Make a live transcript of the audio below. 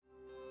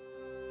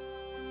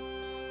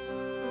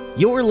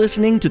You're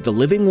listening to The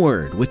Living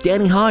Word with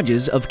Danny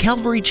Hodges of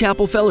Calvary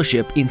Chapel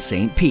Fellowship in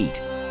St.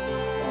 Pete.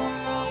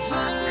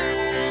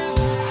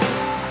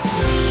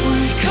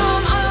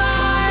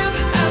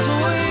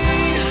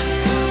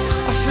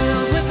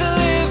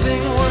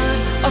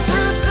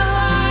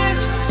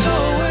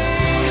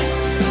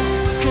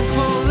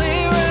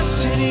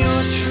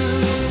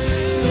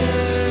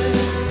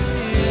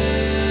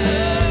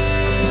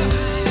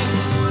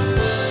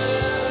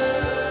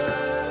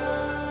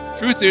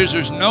 Truth is,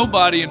 there's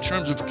nobody in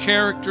terms of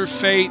character,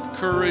 faith,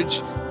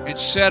 courage,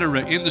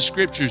 etc. in the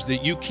Scriptures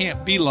that you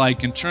can't be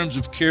like in terms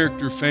of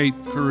character, faith,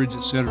 courage,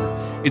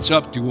 etc. It's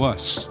up to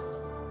us.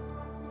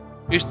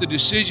 It's the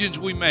decisions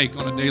we make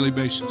on a daily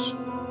basis.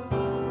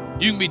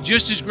 You can be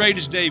just as great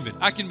as David.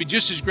 I can be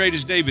just as great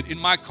as David in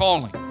my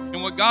calling.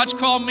 And what God's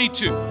called me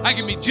to, I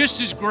can be just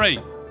as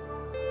great.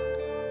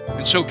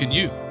 And so can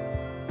you.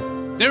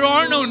 There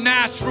are no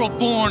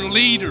natural-born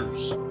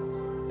leaders.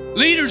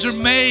 Leaders are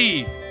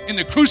made in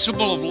the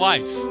crucible of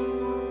life.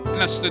 And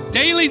that's the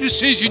daily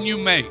decision you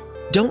make.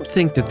 Don't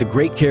think that the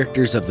great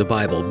characters of the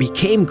Bible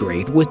became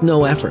great with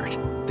no effort.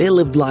 They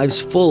lived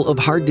lives full of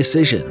hard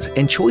decisions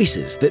and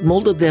choices that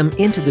molded them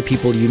into the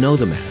people you know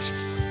them as.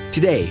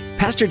 Today,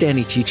 Pastor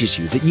Danny teaches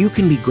you that you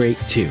can be great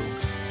too.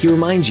 He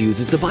reminds you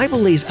that the Bible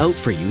lays out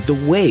for you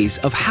the ways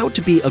of how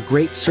to be a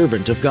great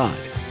servant of God.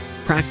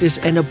 Practice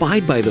and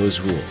abide by those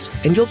rules,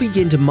 and you'll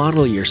begin to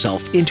model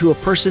yourself into a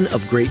person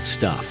of great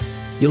stuff.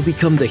 You'll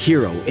become the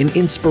hero and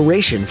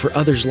inspiration for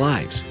others'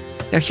 lives.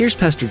 Now here's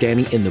Pastor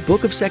Danny in the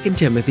book of 2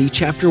 Timothy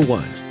chapter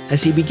 1,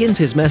 as he begins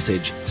his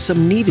message,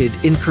 Some Needed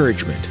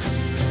Encouragement. To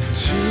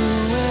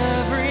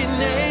every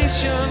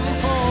nation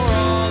for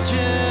all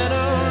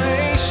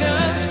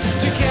generations,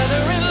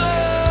 together in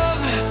love,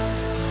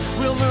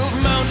 we'll move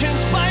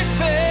mountains by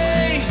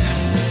faith,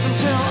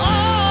 until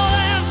all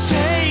have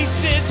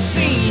tasted,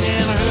 seen,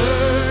 and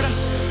heard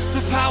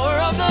the power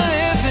of the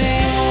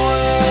living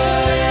word.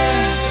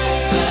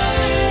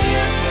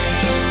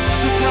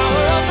 The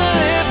power of the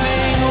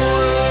living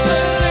word.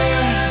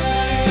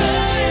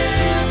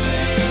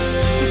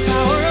 The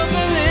power of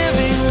the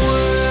living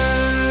word.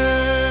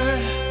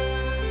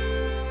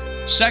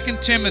 2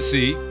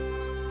 Timothy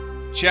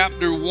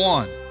chapter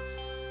 1.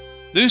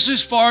 This,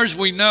 as far as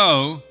we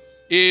know,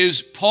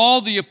 is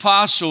Paul the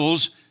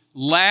Apostle's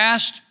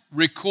last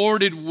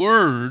recorded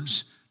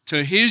words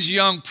to his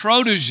young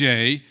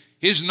protege,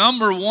 his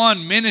number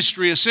one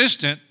ministry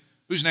assistant,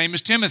 whose name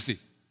is Timothy.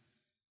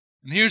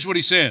 And here's what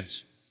he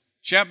says.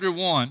 Chapter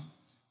 1,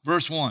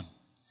 verse 1.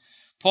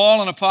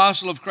 Paul, an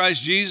apostle of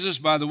Christ Jesus,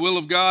 by the will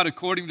of God,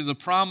 according to the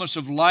promise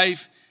of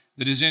life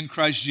that is in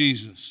Christ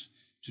Jesus.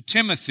 To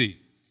Timothy,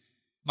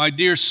 my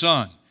dear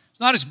son. It's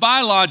not his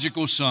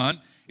biological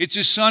son, it's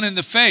his son in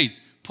the faith.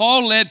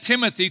 Paul led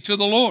Timothy to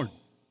the Lord.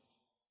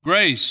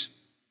 Grace,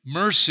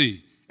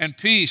 mercy, and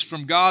peace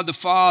from God the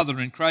Father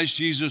and Christ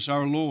Jesus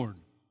our Lord.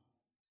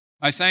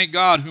 I thank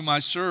God whom I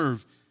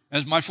serve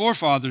as my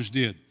forefathers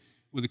did,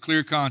 with a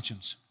clear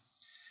conscience.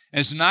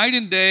 As night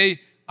and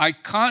day, I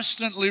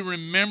constantly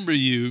remember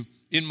you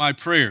in my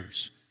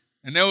prayers.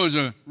 And there was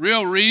a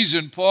real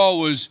reason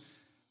Paul was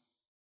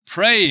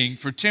praying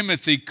for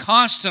Timothy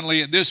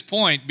constantly at this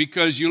point,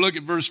 because you look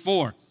at verse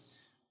 4,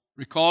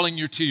 recalling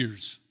your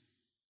tears.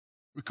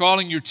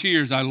 Recalling your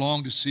tears, I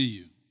long to see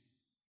you,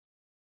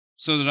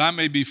 so that I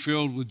may be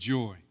filled with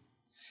joy.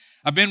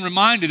 I've been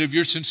reminded of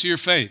your sincere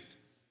faith,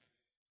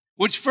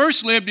 which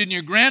first lived in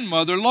your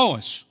grandmother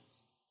Lois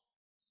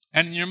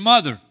and in your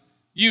mother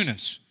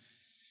Eunice,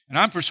 and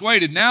I'm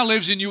persuaded now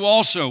lives in you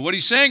also. What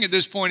he's saying at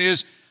this point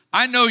is,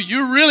 I know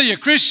you're really a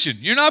Christian.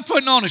 You're not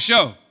putting on a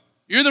show.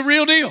 You're the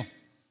real deal.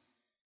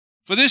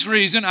 For this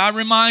reason, I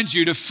remind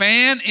you to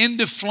fan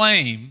into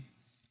flame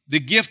the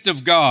gift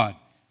of God,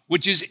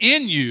 which is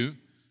in you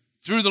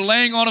through the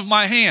laying on of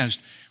my hands.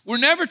 We're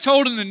never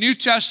told in the New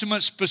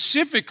Testament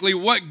specifically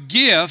what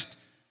gift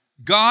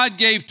God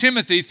gave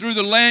Timothy through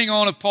the laying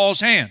on of Paul's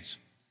hands.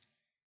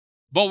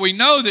 But we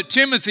know that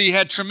Timothy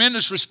had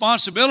tremendous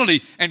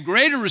responsibility and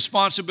greater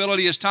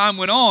responsibility as time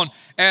went on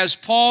as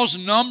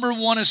Paul's number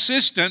one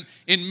assistant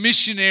in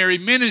missionary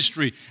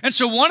ministry. And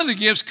so one of the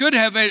gifts could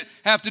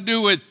have to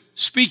do with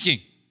speaking,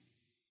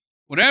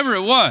 whatever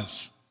it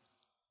was.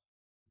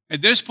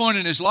 At this point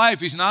in his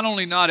life, he's not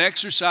only not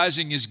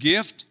exercising his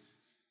gift,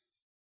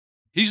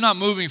 he's not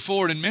moving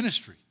forward in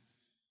ministry.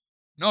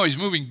 No, he's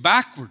moving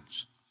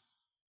backwards.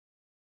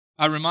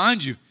 I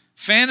remind you,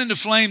 fan into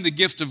flame the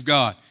gift of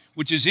God,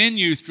 which is in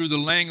you through the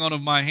laying on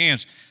of my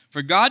hands.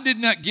 For God did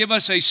not give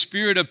us a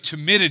spirit of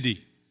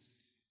timidity.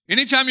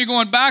 Anytime you're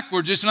going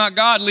backwards, it's not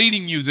God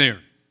leading you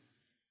there,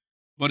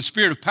 but a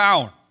spirit of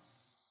power,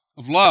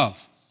 of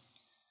love,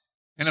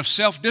 and of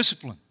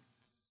self-discipline.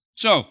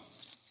 So,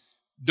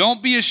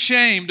 don't be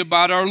ashamed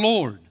about our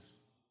Lord,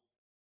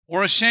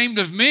 or ashamed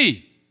of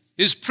me,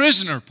 his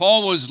prisoner.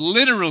 Paul was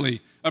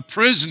literally a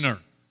prisoner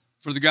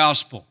for the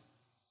gospel.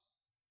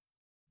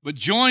 But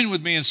join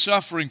with me in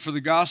suffering for the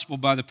gospel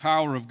by the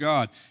power of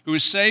God, who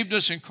has saved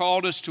us and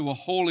called us to a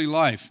holy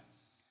life,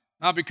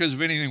 not because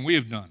of anything we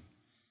have done,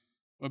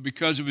 but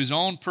because of his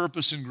own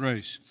purpose and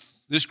grace.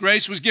 This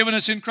grace was given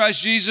us in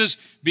Christ Jesus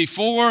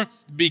before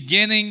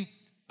beginning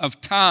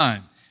of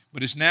time,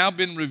 but it's now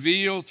been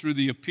revealed through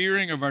the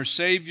appearing of our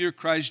Savior,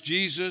 Christ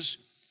Jesus,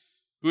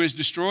 who has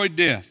destroyed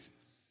death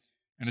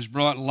and has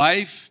brought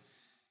life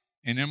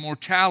and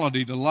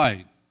immortality to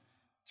light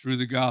through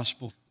the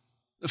gospel.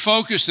 The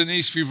focus in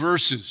these few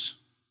verses,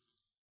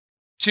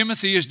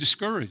 Timothy is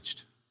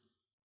discouraged.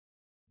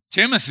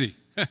 Timothy,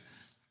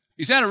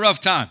 he's had a rough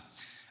time.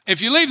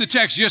 If you leave the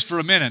text just for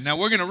a minute, now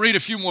we're going to read a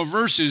few more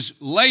verses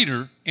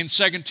later in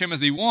 2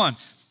 Timothy 1,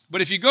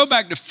 but if you go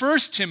back to 1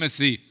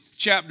 Timothy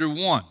chapter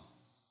 1,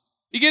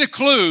 you get a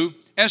clue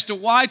as to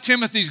why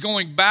Timothy's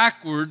going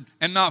backward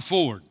and not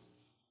forward.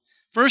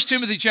 1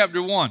 Timothy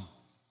chapter 1,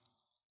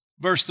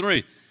 verse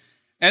 3.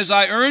 As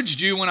I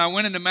urged you when I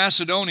went into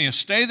Macedonia,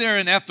 stay there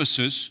in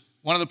Ephesus,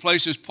 one of the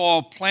places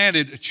Paul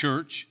planted a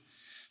church,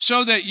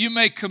 so that you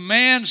may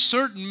command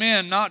certain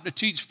men not to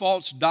teach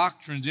false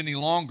doctrines any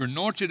longer,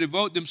 nor to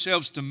devote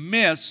themselves to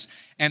myths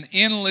and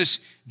endless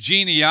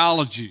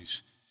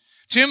genealogies.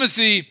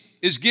 Timothy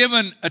is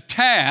given a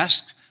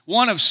task,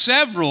 one of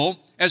several,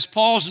 as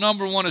Paul's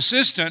number one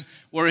assistant,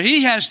 where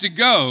he has to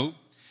go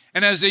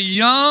and as a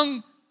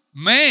young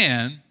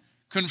man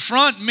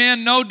confront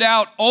men no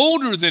doubt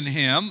older than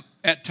him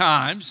at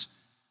times,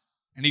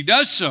 and he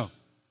does so.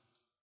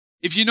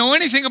 If you know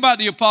anything about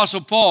the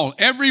Apostle Paul,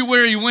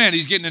 everywhere he went,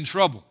 he's getting in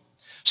trouble.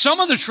 Some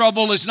of the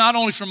trouble is not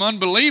only from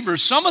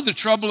unbelievers, some of the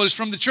trouble is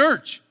from the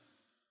church.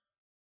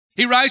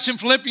 He writes in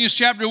Philippians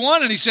chapter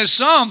 1, and he says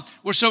some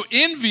were so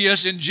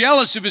envious and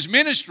jealous of his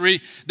ministry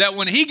that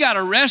when he got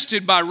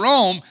arrested by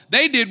Rome,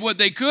 they did what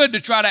they could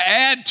to try to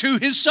add to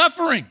his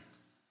suffering.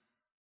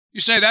 You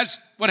say that's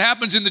what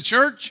happens in the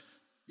church?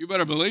 You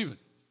better believe it.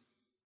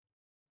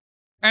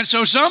 And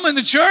so some in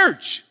the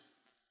church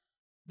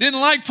didn't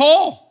like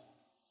Paul.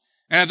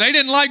 And if they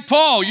didn't like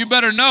Paul, you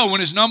better know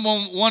when his number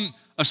one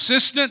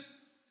assistant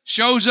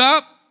shows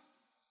up,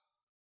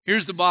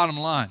 here's the bottom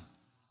line.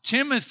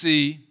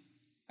 Timothy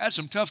had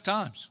some tough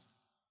times.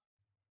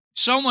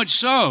 So much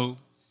so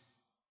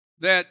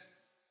that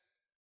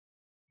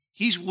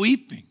he's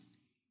weeping.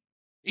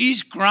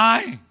 He's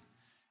crying.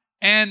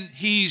 And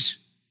he's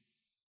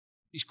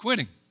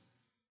quitting.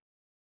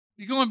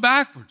 He's going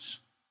backwards.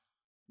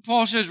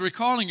 Paul says,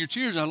 recalling your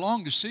tears, I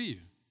long to see you.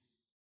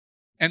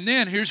 And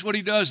then here's what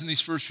he does in these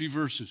first few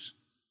verses.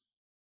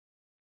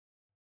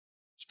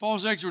 It's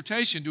Paul's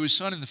exhortation to his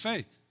son in the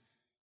faith.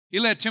 He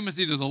led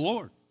Timothy to the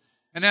Lord.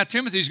 And now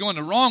Timothy's going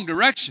the wrong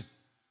direction.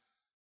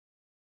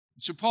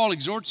 So Paul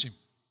exhorts him.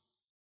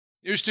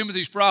 Here's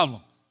Timothy's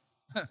problem.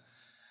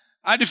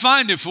 I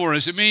defined it for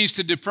us. It means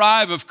to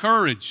deprive of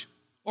courage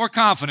or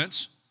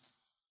confidence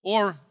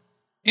or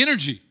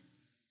energy.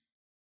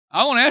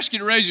 I want to ask you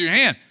to raise your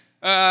hand.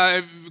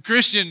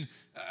 Christian,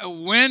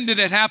 when did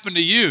it happen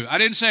to you? I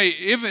didn't say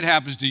if it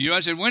happens to you. I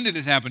said, when did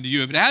it happen to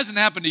you? If it hasn't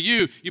happened to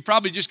you, you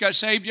probably just got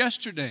saved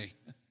yesterday.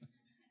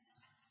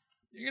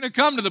 You're going to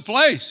come to the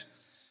place.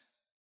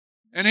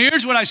 And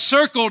here's what I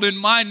circled in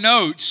my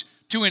notes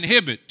to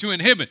inhibit.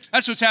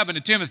 That's what's happened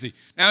to Timothy.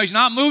 Now, he's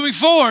not moving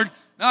forward.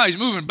 No, he's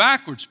moving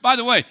backwards. By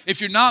the way,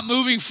 if you're not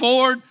moving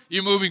forward,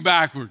 you're moving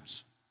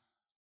backwards.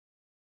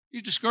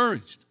 He's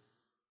discouraged.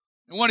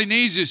 And what he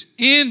needs is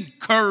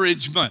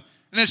encouragement.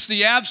 And it's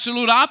the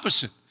absolute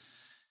opposite.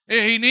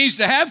 He needs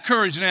to have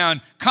courage now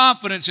and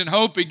confidence and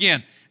hope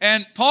again.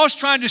 And Paul's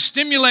trying to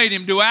stimulate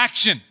him to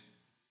action.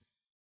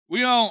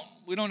 We don't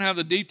have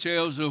the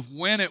details of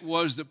when it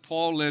was that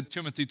Paul led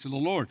Timothy to the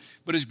Lord.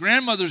 But his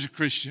grandmother's a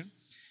Christian.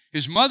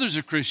 His mother's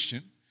a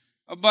Christian.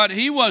 But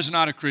he was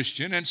not a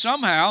Christian. And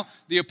somehow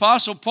the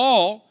Apostle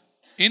Paul,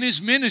 in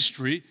his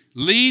ministry,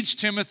 leads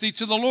Timothy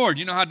to the Lord.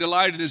 You know how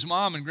delighted his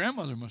mom and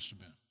grandmother must have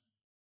been.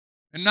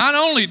 And not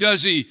only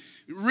does he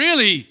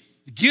really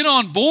get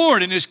on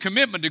board in his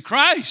commitment to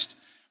Christ,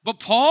 but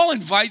Paul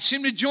invites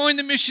him to join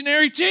the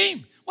missionary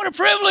team. What a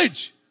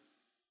privilege.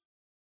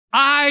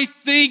 I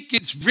think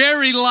it's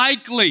very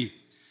likely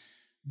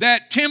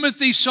that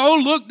Timothy so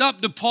looked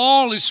up to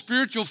Paul, his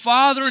spiritual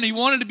father, and he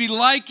wanted to be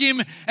like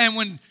him. And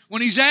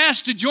when he's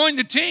asked to join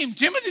the team,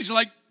 Timothy's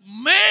like,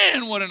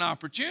 man, what an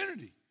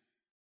opportunity.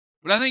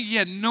 But I think he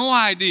had no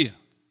idea,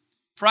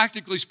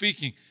 practically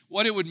speaking,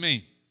 what it would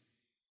mean.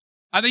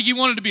 I think he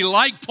wanted to be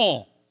like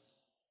Paul.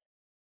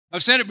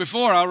 I've said it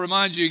before, I'll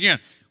remind you again.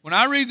 When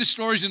I read the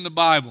stories in the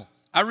Bible,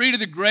 I read of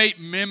the great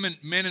men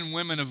and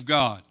women of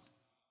God.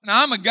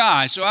 Now, I'm a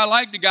guy, so I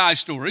like the guy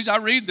stories. I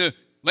read the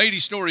lady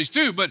stories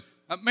too, but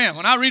man,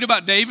 when I read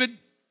about David,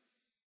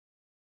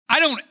 I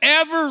don't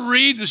ever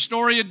read the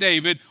story of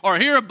David or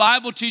hear a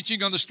Bible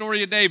teaching on the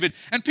story of David.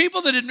 And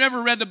people that have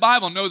never read the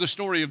Bible know the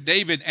story of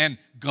David and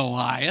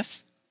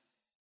Goliath.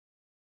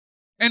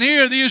 And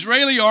here the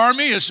Israeli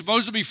army is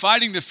supposed to be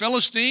fighting the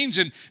Philistines,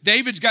 and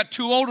David's got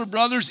two older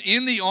brothers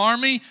in the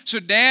army.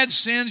 So dad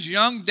sends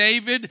young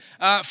David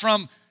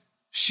from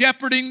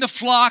shepherding the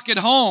flock at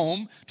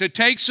home to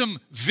take some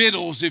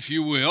victuals, if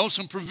you will,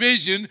 some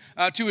provision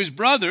to his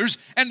brothers,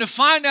 and to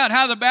find out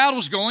how the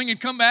battle's going and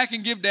come back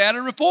and give dad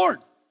a report.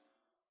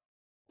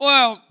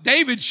 Well,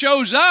 David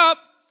shows up,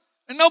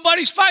 And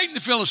nobody's fighting the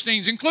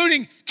Philistines,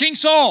 including King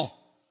Saul.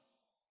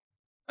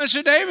 And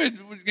so David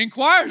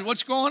inquires,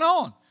 what's going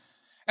on?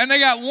 And they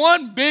got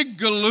one big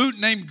galoot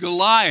named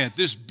Goliath,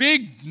 this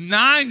big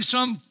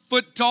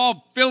 9-some-foot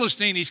tall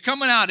Philistine. He's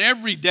coming out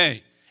every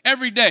day.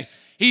 Every day.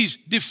 He's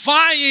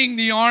defying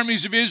the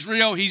armies of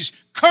Israel. He's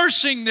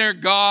cursing their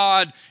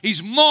God.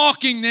 He's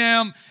mocking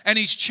them, and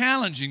he's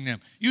challenging them.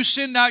 You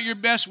send out your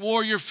best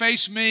warrior,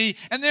 face me,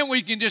 and then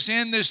we can just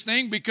end this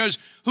thing, because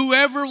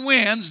whoever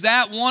wins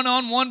that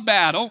one-on-one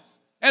battle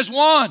has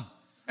won.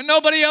 And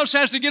nobody else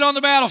has to get on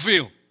the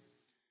battlefield.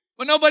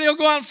 But nobody will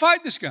go out and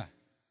fight this guy.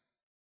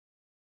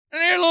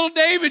 And here little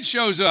David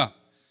shows up.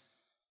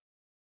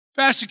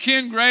 Pastor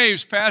Ken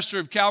Graves, pastor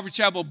of Calvary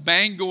Chapel,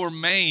 Bangor,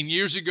 Maine,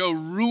 years ago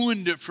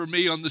ruined it for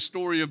me on the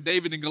story of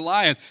David and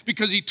Goliath,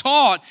 because he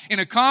taught in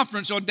a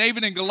conference on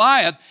David and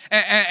Goliath,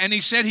 and he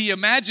said he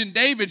imagined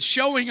David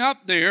showing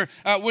up there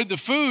with the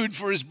food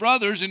for his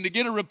brothers and to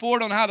get a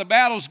report on how the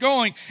battle's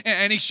going,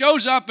 and he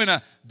shows up in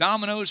a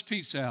Domino's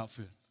pizza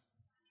outfit.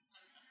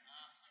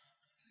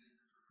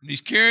 And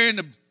he's carrying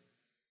a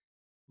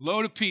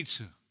load of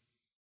pizza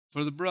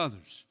for the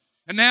brothers.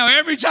 And now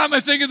every time I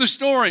think of the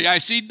story, I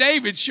see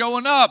David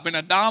showing up in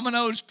a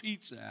Domino's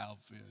pizza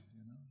outfit.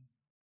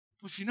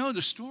 Well, if you know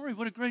the story,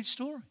 what a great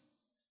story.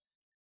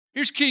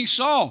 Here's King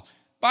Saul.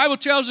 Bible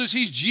tells us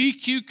he's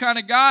GQ kind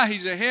of guy.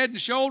 He's a head and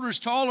shoulders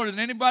taller than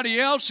anybody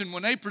else. And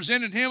when they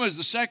presented him as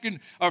the second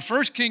or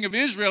first king of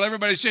Israel,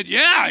 everybody said,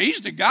 yeah,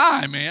 he's the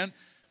guy, man.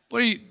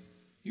 But he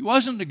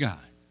wasn't the guy.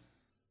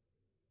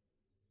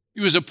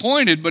 He was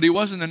appointed, but he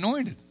wasn't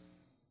anointed.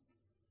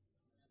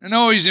 And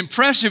though he's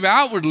impressive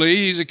outwardly,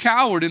 he's a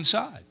coward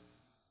inside.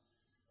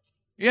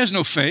 He has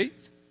no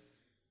faith.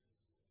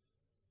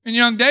 And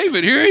young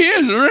David, here he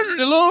is,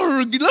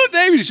 little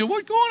David. He said,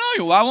 what's going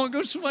on? Well, I want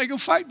to somebody go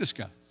fight this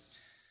guy.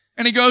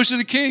 And he goes to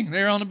the king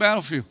there on the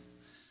battlefield.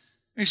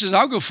 He says,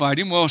 I'll go fight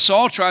him. Well,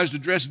 Saul tries to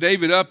dress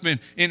David up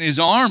in his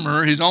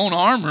armor, his own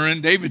armor,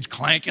 and David's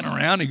clanking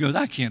around. He goes,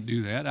 I can't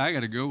do that. I got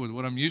to go with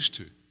what I'm used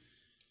to.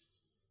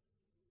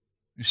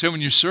 He said,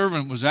 when your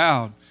servant was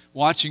out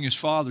watching his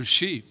father's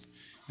sheep,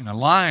 and a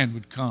lion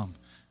would come,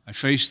 I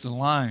faced the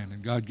lion,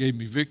 and God gave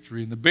me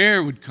victory. And the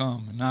bear would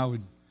come, and I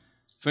would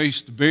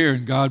face the bear,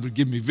 and God would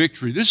give me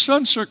victory. This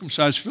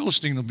uncircumcised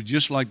Philistine will be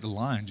just like the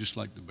lion, just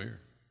like the bear.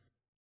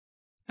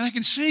 And I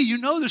can see, you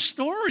know the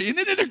story.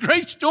 Isn't it a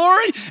great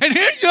story? And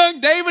here's young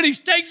David. He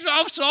takes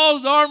off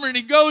Saul's armor, and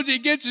he goes, he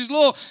gets his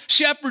little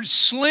shepherd's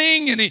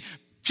sling, and he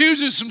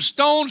chooses some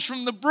stones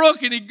from the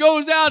brook, and he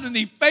goes out, and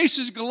he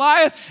faces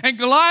Goliath. And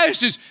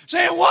Goliath is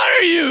saying, what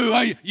are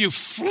you? You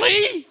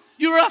flee?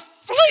 You're a flea.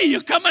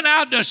 You're coming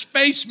out to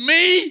face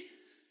me?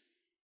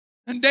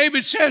 And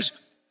David says,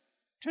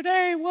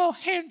 today we'll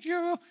hand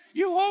you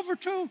over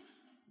to.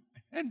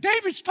 And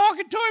David's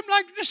talking to him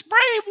like this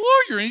brave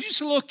warrior, and he's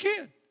just a little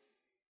kid.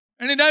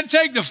 And he doesn't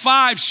take the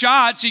 5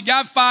 shots. He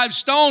got 5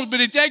 stones, but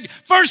he takes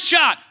first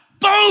shot,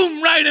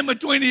 boom, right in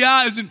between the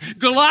eyes, and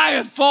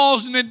Goliath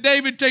falls, and then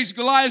David takes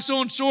Goliath's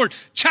own sword,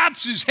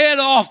 chops his head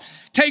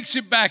off, takes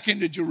it back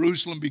into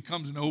Jerusalem,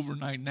 becomes an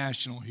overnight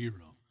national hero.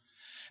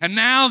 And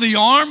now the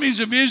armies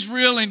of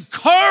Israel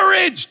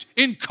encouraged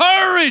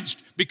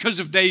because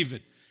of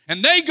David.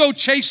 And they go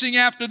chasing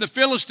after the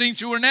Philistines,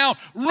 who are now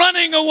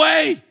running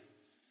away.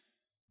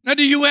 Now,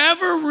 do you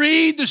ever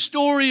read the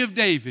story of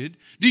David?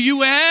 Do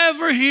you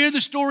ever hear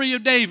the story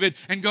of David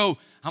and go,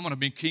 I'm going to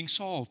be King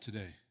Saul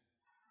today?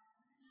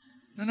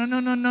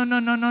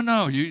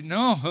 No.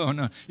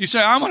 You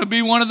say, I'm going to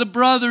be one of the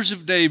brothers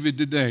of David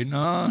today. No.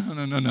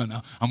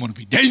 I'm going to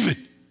be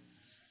David.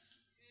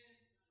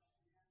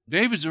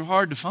 Davids are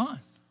hard to find.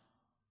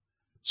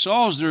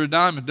 Sauls, they're a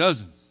dime a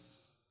dozen.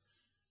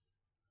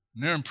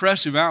 And they're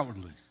impressive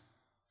outwardly.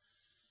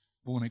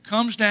 But when it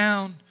comes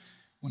down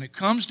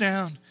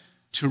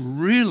to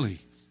really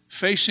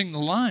facing the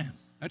lion,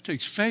 that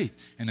takes faith.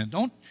 And it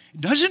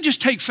doesn't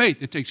just take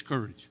faith, it takes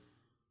courage.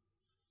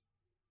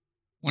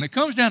 When it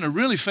comes down to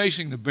really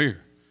facing the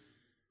bear,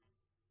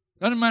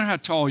 doesn't matter how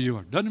tall you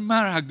are, doesn't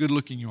matter how good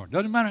looking you are,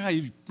 doesn't matter how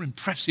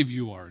impressive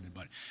you are,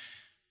 anybody.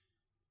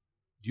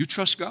 You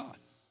trust God.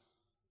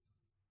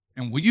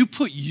 And will you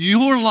put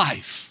your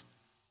life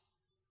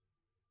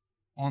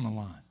on the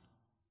line?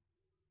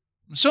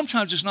 And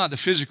sometimes it's not the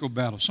physical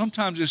battle.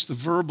 Sometimes it's the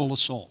verbal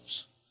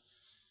assaults.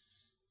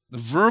 The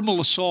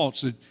verbal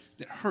assaults that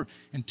hurt.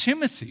 And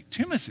Timothy,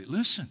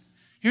 listen,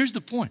 here's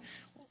the point.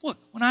 Look,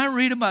 when I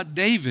read about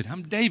David,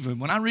 I'm David.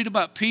 When I read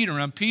about Peter,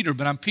 I'm Peter.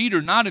 But I'm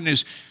Peter not in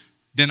his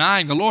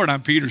denying the Lord.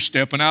 I'm Peter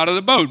stepping out of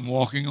the boat and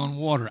walking on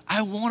water.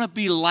 I want to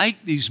be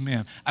like these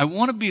men. I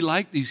want to be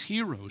like these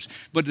heroes.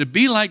 But to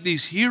be like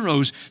these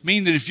heroes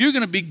means that if you're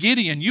going to be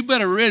Gideon, you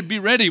better be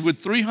ready with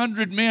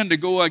 300 men to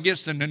go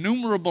against an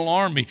innumerable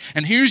army.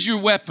 And here's your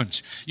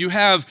weapons. You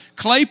have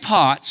clay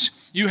pots,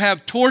 you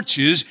have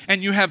torches,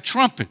 and you have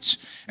trumpets.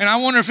 And I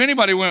wonder if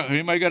anybody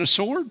got a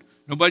sword?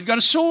 Nobody's got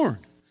a sword.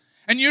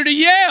 And you're to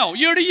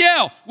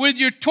yell with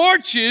your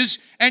torches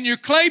and your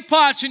clay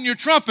pots and your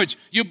trumpets.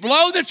 You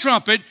blow the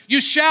trumpet,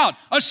 you shout,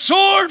 a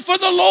sword for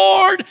the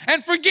Lord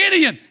and for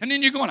Gideon. And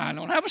then you're going, I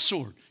don't have a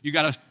sword. You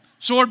got a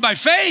sword by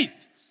faith.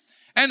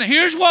 And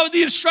here's what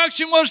the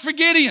instruction was for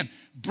Gideon.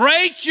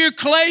 Break your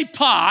clay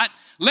pot,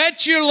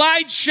 let your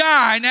light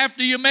shine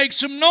after you make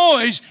some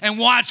noise, and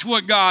watch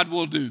what God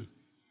will do.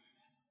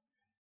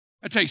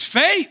 It takes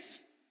faith,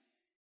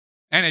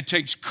 and it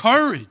takes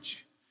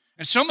courage.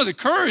 And some of the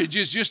courage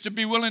is just to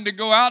be willing to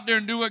go out there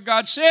and do what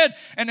God said,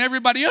 and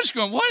everybody else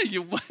going, what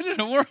in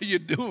the world are you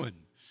doing?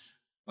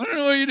 What in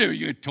the world are you doing?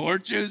 You got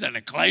torches and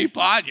a clay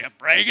pot, you're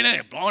breaking it,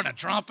 you're blowing a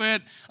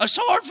trumpet. A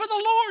sword for the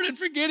Lord and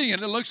for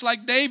Gideon. It looks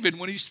like David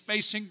when he's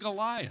facing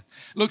Goliath.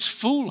 It looks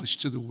foolish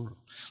to the world.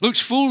 It looks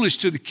foolish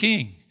to the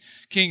king,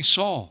 King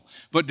Saul.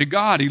 But to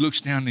God, he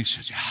looks down and he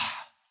says, yeah.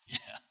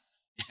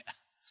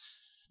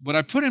 But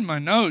I put in my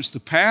notes, the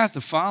path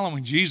of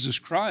following Jesus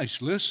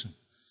Christ, listen,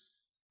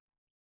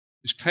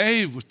 is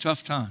paved with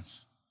tough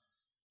times.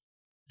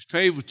 It's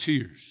paved with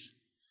tears.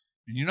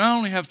 And you not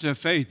only have to have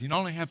faith, you not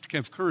only have to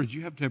have courage,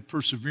 you have to have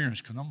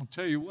perseverance. Because I'm going to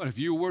tell you what, if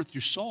you're worth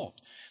your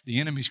salt, the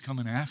enemy's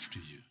coming after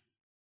you.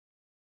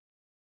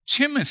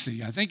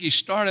 Timothy, I think he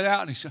started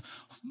out and he said,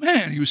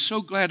 man, he was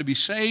so glad to be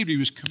saved. He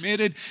was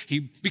committed. He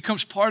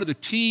becomes part of the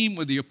team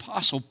with the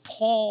Apostle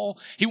Paul.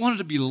 He wanted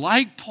to be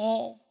like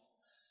Paul.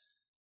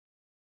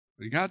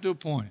 But he got to a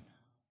point.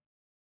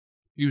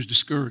 He was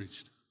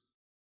discouraged.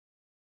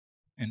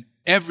 And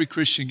every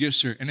Christian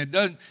gets there. And it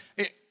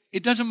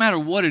doesn't matter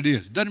what it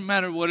is. It doesn't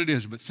matter what it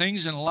is. But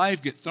things in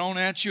life get thrown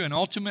at you, and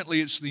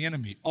ultimately it's the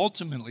enemy.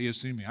 Ultimately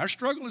it's the enemy. Our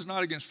struggle is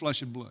not against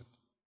flesh and blood.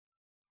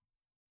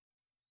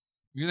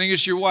 You think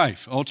it's your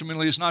wife.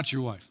 Ultimately it's not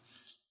your wife.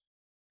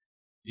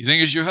 You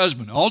think it's your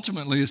husband.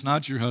 Ultimately it's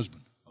not your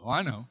husband. Oh,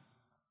 I know.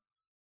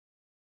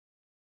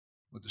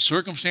 But the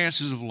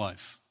circumstances of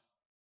life.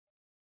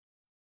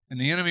 And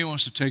the enemy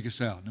wants to take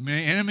us out. I mean,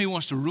 the enemy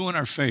wants to ruin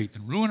our faith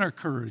and ruin our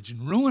courage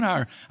and ruin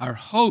our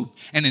hope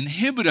and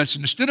inhibit us.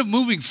 And instead of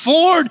moving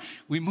forward,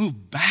 we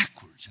move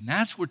backwards. And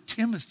that's where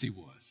Timothy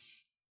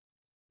was.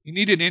 He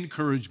needed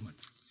encouragement.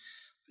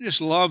 I just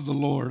love the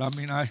Lord. I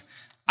mean,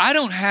 I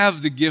don't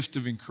have the gift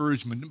of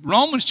encouragement.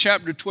 Romans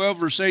chapter 12,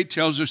 verse 8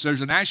 tells us there's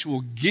an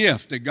actual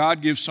gift that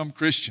God gives some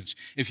Christians.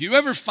 If you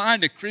ever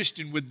find a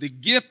Christian with the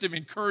gift of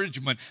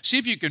encouragement, see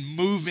if you can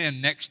move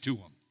in next to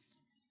them.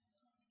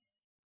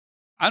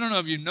 I don't know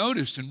if you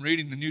noticed in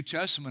reading the New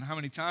Testament how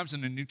many times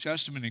in the New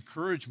Testament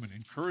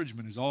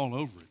encouragement is all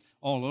over it,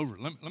 all over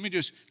it. Let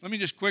me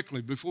just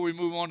quickly, before we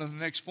move on to the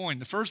next point.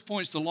 The first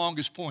point's the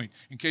longest point,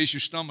 in case your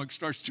stomach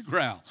starts to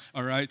growl,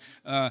 all right?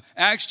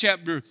 Acts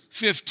chapter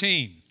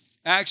 15,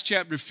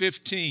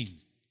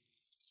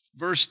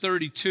 verse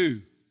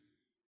 32.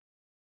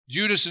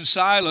 Judas and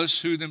Silas,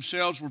 who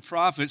themselves were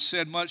prophets,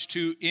 said much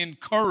to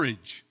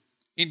encourage,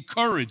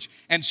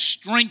 and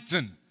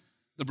strengthen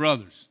the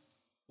brothers.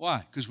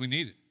 Why? Because we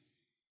need it.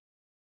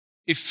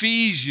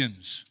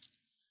 Ephesians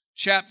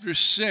chapter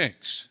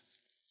 6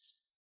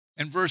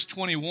 and verse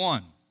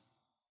 21.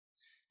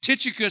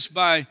 Tychicus,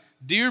 my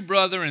dear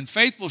brother and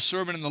faithful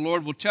servant in the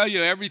Lord, will tell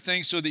you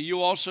everything so that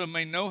you also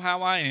may know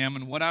how I am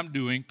and what I'm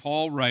doing.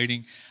 Paul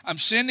writing, I'm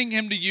sending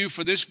him to you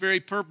for this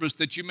very purpose,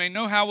 that you may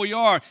know how we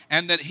are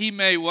and that he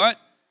may what?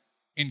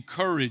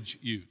 Encourage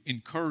you.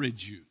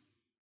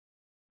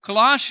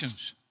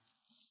 Colossians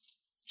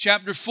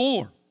chapter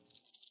 4.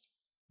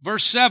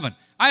 Verse 7,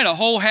 I had a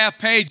whole half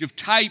page of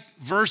typed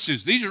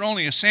verses. These are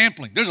only a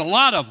sampling. There's a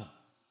lot of them.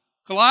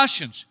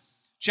 Colossians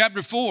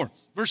chapter 4,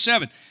 verse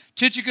 7.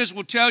 Tychicus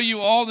will tell you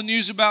all the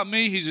news about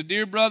me. He's a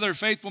dear brother, a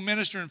faithful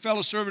minister, and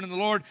fellow servant in the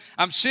Lord.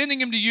 I'm sending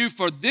him to you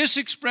for this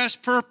express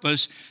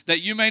purpose,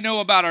 that you may know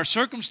about our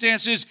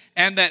circumstances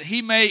and that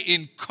he may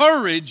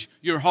encourage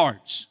your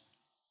hearts.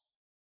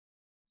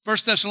 1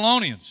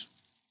 Thessalonians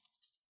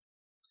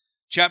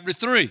chapter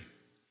 3,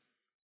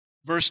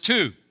 verse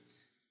 2.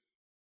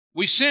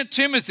 We sent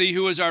Timothy,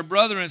 who is our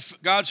brother and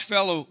God's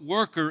fellow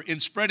worker in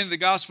spreading the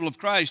gospel of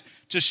Christ,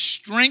 to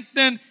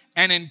strengthen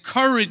and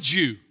encourage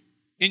you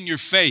in your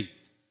faith.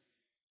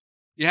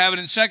 You have it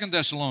in 2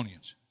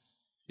 Thessalonians.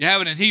 You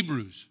have it in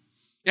Hebrews.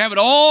 You have it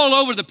all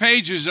over the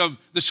pages of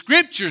the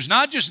Scriptures,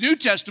 not just New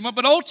Testament,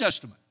 but Old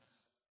Testament.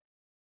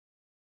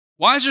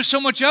 Why is there so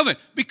much of it?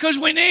 Because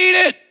we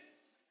need it.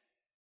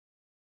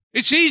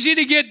 It's easy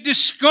to get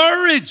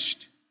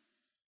discouraged.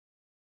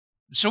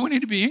 So we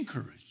need to be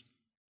encouraged.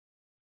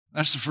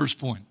 That's the first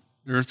point.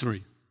 There are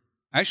 3.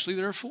 Actually,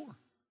 there are 4.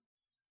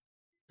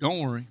 Don't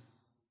worry.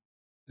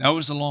 That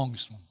was the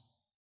longest one.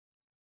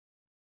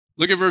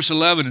 Look at verse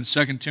 11 in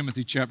 2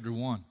 Timothy chapter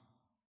 1.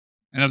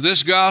 And of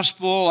this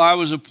gospel I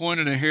was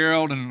appointed a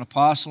herald and an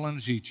apostle and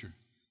a teacher.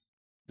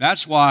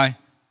 That's why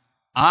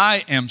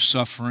I am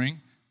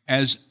suffering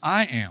as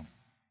I am.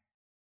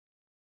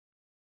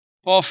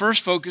 Paul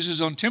first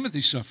focuses on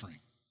Timothy's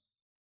suffering.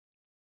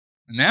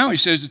 And now he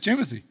says to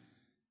Timothy,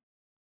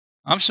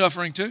 I'm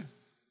suffering too.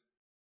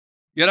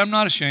 Yet I'm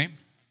not ashamed,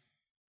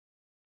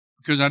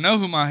 because I know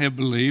whom I have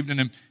believed and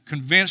am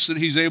convinced that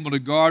he's able to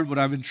guard what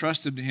I've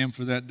entrusted to him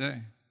for that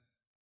day.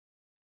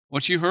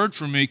 What you heard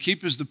from me,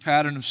 keep as the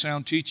pattern of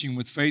sound teaching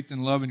with faith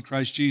and love in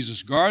Christ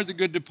Jesus. Guard the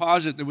good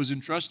deposit that was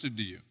entrusted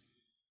to you.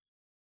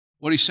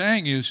 What he's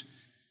saying is,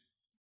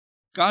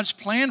 God's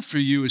plan for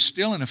you is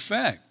still in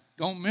effect.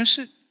 Don't miss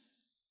it.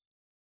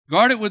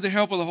 Guard it with the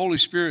help of the Holy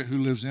Spirit who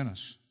lives in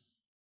us.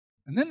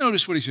 And then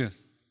notice what he says.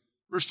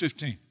 Verse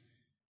 15.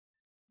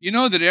 You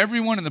know that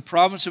everyone in the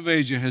province of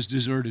Asia has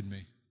deserted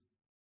me,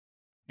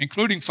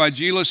 including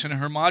Phygelus and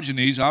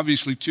Hermogenes,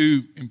 obviously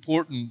two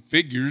important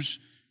figures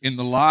in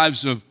the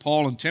lives of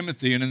Paul and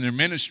Timothy and in their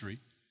ministry.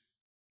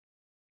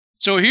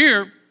 So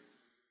here,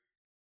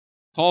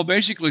 Paul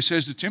basically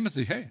says to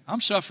Timothy, hey, I'm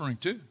suffering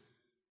too.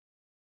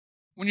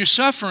 When you're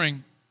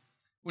suffering,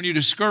 when you're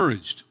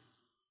discouraged,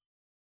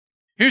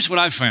 here's what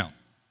I've found.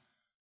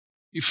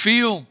 You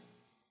feel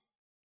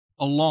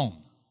alone.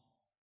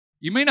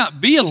 You may not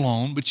be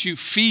alone, but you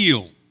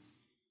feel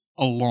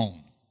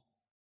alone.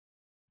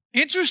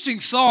 Interesting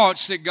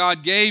thoughts that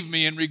God gave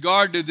me in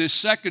regard to this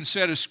second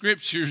set of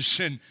scriptures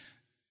and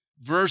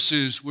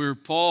verses where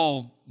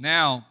Paul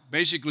now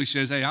basically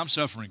says, hey, I'm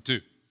suffering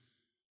too.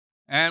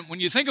 And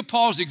when you think of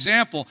Paul's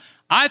example,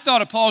 I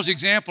thought of Paul's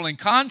example in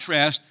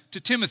contrast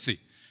to Timothy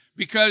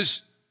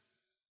because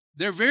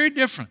they're very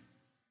different.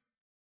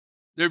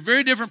 They're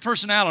very different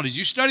personalities.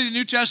 You study the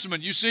New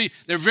Testament, you see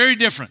they're very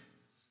different.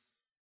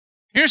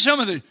 Here's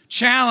some of the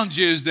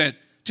challenges that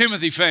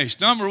Timothy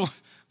faced.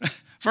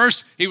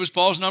 First, he was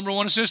Paul's number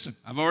one assistant.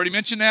 I've already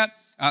mentioned that.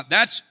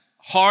 That's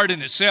hard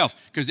in itself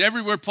because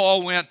everywhere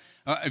Paul went,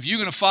 if you're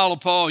going to follow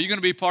Paul, you're going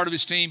to be part of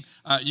his team,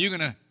 you're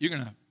going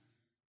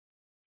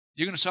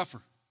to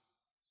suffer.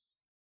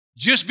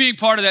 Just being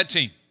part of that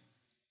team.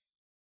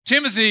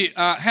 Timothy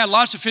had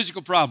lots of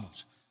physical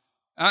problems.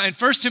 In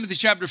 1 Timothy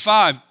chapter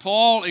 5,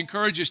 Paul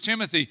encourages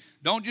Timothy,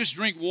 don't just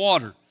drink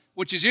water,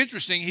 which is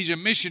interesting. He's a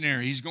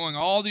missionary. He's going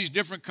all these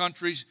different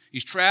countries.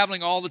 He's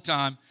traveling all the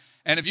time.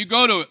 And if you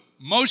go to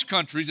most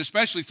countries,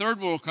 especially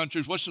third world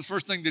countries, what's the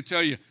first thing they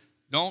tell you?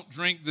 Don't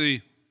drink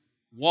the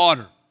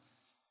water.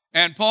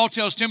 And Paul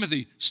tells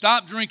Timothy,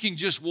 stop drinking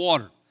just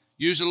water.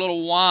 Use a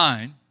little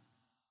wine.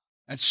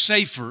 That's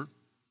safer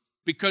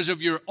because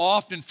of your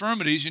oft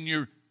infirmities and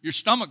your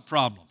stomach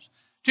problems.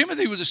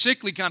 Timothy was a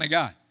sickly kind of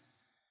guy,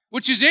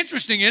 which is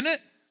interesting, isn't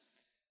it?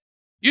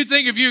 You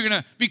think if you're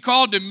going to be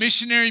called to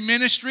missionary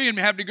ministry and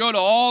have to go to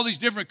all these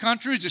different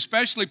countries,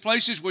 especially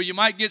places where you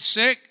might get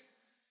sick,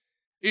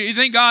 you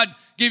think God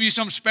give you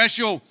some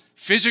special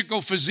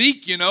physical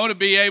physique, to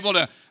be able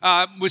to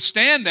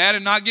withstand that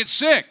and not get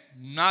sick.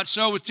 Not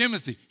so with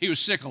Timothy. He was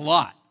sick a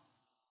lot.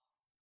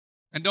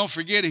 And don't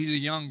forget, he's a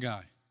young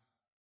guy.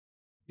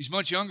 He's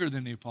much younger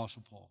than the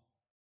Apostle Paul.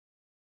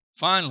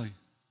 Finally,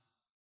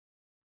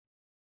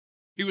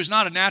 he was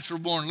not a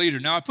natural-born leader.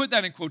 Now, I put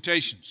that in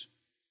quotations.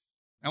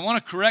 I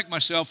want to correct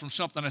myself from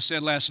something I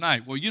said last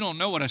night. Well, you don't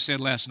know what I said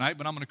last night,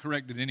 but I'm going to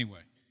correct it anyway.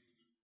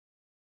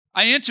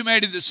 I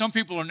intimated that some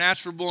people are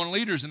natural-born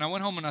leaders, and I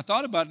went home and I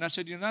thought about it, and I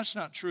said, that's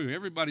not true.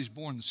 Everybody's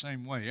born the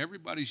same way.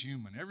 Everybody's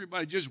human.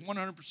 Everybody just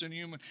 100%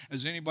 human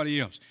as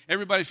anybody else.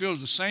 Everybody feels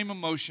the same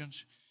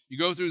emotions. You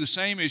go through the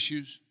same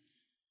issues.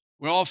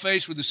 We're all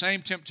faced with the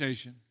same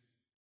temptation.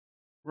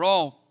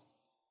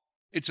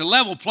 It's a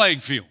level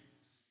playing field.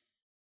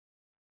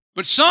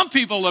 But some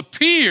people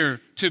appear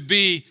to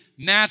be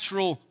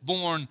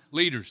natural-born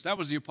leaders. That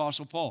was the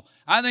Apostle Paul.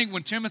 I think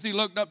when Timothy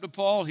looked up to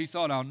Paul, he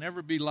thought, I'll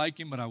never be like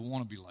him, but I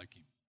want to be like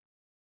him.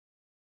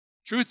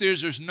 Truth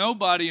is, there's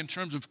nobody in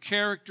terms of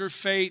character,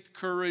 faith,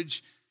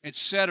 courage,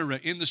 etc.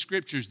 in the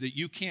Scriptures that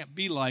you can't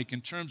be like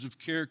in terms of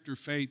character,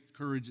 faith,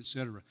 courage,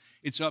 etc.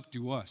 It's up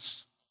to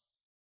us.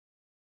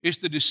 It's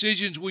the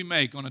decisions we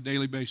make on a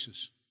daily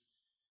basis.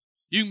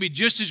 You can be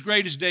just as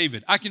great as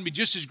David. I can be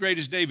just as great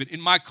as David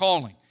in my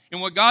calling. In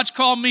what God's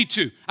called me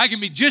to, I can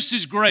be just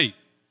as great.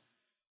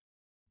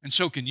 And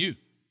so can you.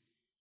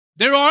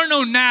 There are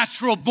no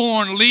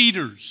natural-born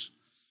leaders.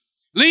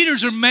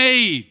 Leaders are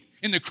made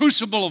in the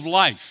crucible of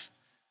life.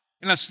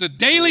 And that's the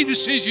daily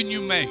decision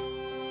you make.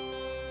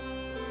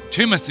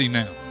 Timothy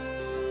now,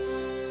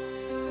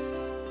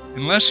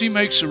 unless he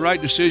makes the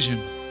right decision,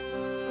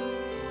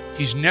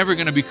 he's never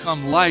going to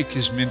become like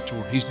his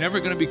mentor. He's never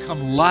going to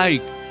become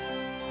like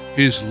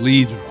his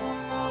leader.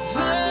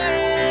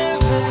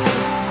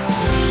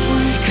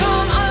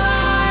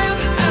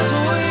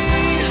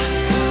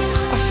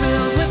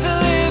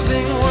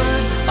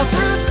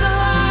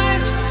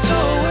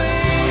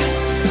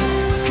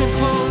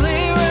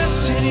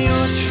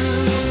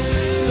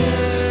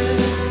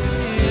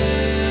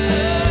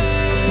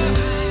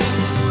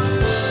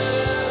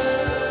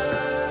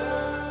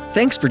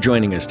 Thanks for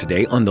joining us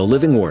today on The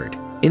Living Word.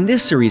 In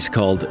this series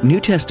called New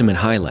Testament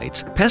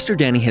Highlights, Pastor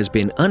Danny has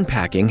been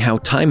unpacking how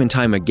time and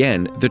time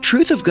again, the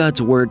truth of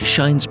God's Word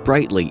shines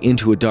brightly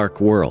into a dark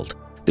world.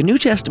 The New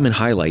Testament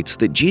highlights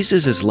that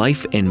Jesus'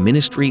 life and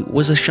ministry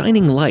was a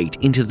shining light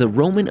into the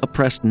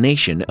Roman-oppressed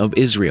nation of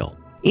Israel.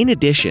 In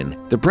addition,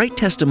 the bright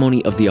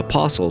testimony of the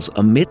apostles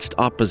amidst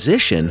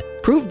opposition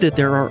proved that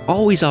there are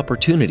always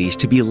opportunities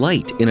to be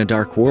light in a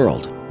dark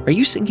world. Are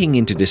you sinking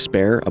into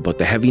despair about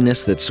the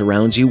heaviness that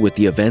surrounds you with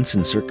the events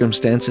and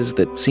circumstances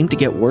that seem to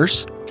get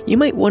worse? You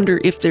might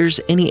wonder if there's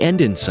any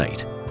end in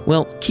sight.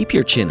 Well, keep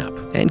your chin up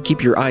and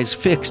keep your eyes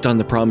fixed on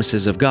the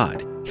promises of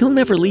God. He'll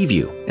never leave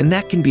you, and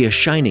that can be a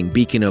shining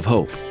beacon of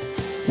hope.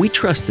 We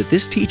trust that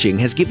this teaching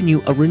has given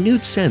you a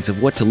renewed sense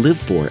of what to live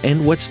for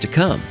and what's to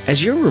come,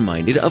 as you're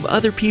reminded of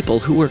other people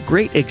who are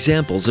great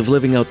examples of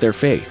living out their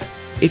faith.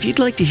 If you'd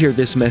like to hear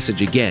this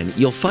message again,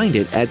 you'll find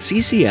it at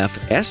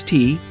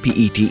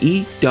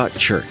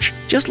ccfstpete.church.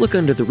 Just look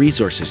under the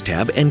Resources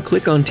tab and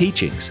click on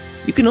Teachings.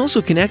 You can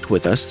also connect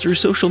with us through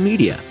social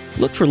media.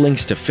 Look for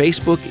links to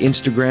Facebook,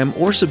 Instagram,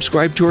 or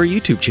subscribe to our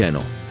YouTube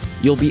channel.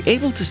 You'll be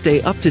able to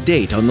stay up to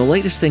date on the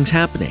latest things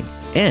happening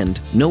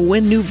and know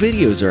when new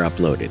videos are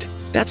uploaded.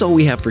 That's all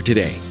we have for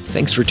today.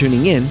 Thanks for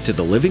tuning in to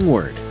The Living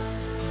Word.